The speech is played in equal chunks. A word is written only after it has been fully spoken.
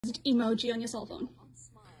emoji on your cell phone?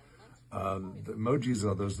 The emojis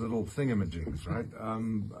are those little thingamajigs, right?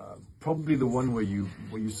 Probably the one where you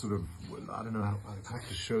sort of, I don't know how I have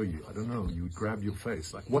to show you. I don't know. You grab your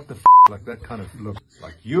face, like what the like that kind of look,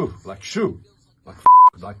 like you, like shoo,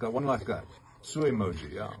 like that one, like that. Su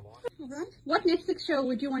emoji, yeah. Alright. What Netflix show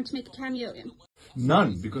would you want to make a cameo in?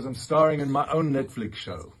 None, because I'm starring in my own Netflix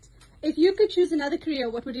show. If you could choose another career,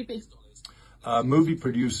 what would it be? Movie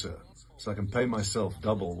producer, so I can pay myself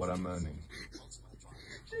double what I'm earning.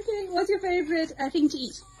 Okay, what's your favorite thing to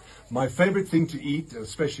eat? My favorite thing to eat,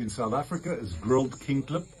 especially in South Africa, is grilled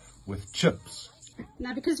kingklip with chips.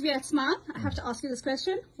 Now, because we're at Smile, I have to ask you this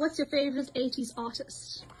question. What's your favorite 80s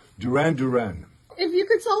artist? Duran Duran. If you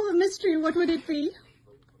could solve a mystery, what would it be?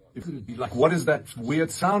 If it would be like, what is that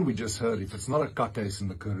weird sound we just heard? If it's not a kates in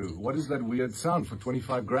the Karoo, what is that weird sound for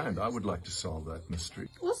 25 grand? I would like to solve that mystery.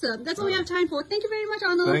 Awesome. That's all we have time for. Thank you very much,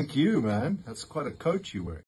 Arnold. Thank you, man. That's quite a coat you wear.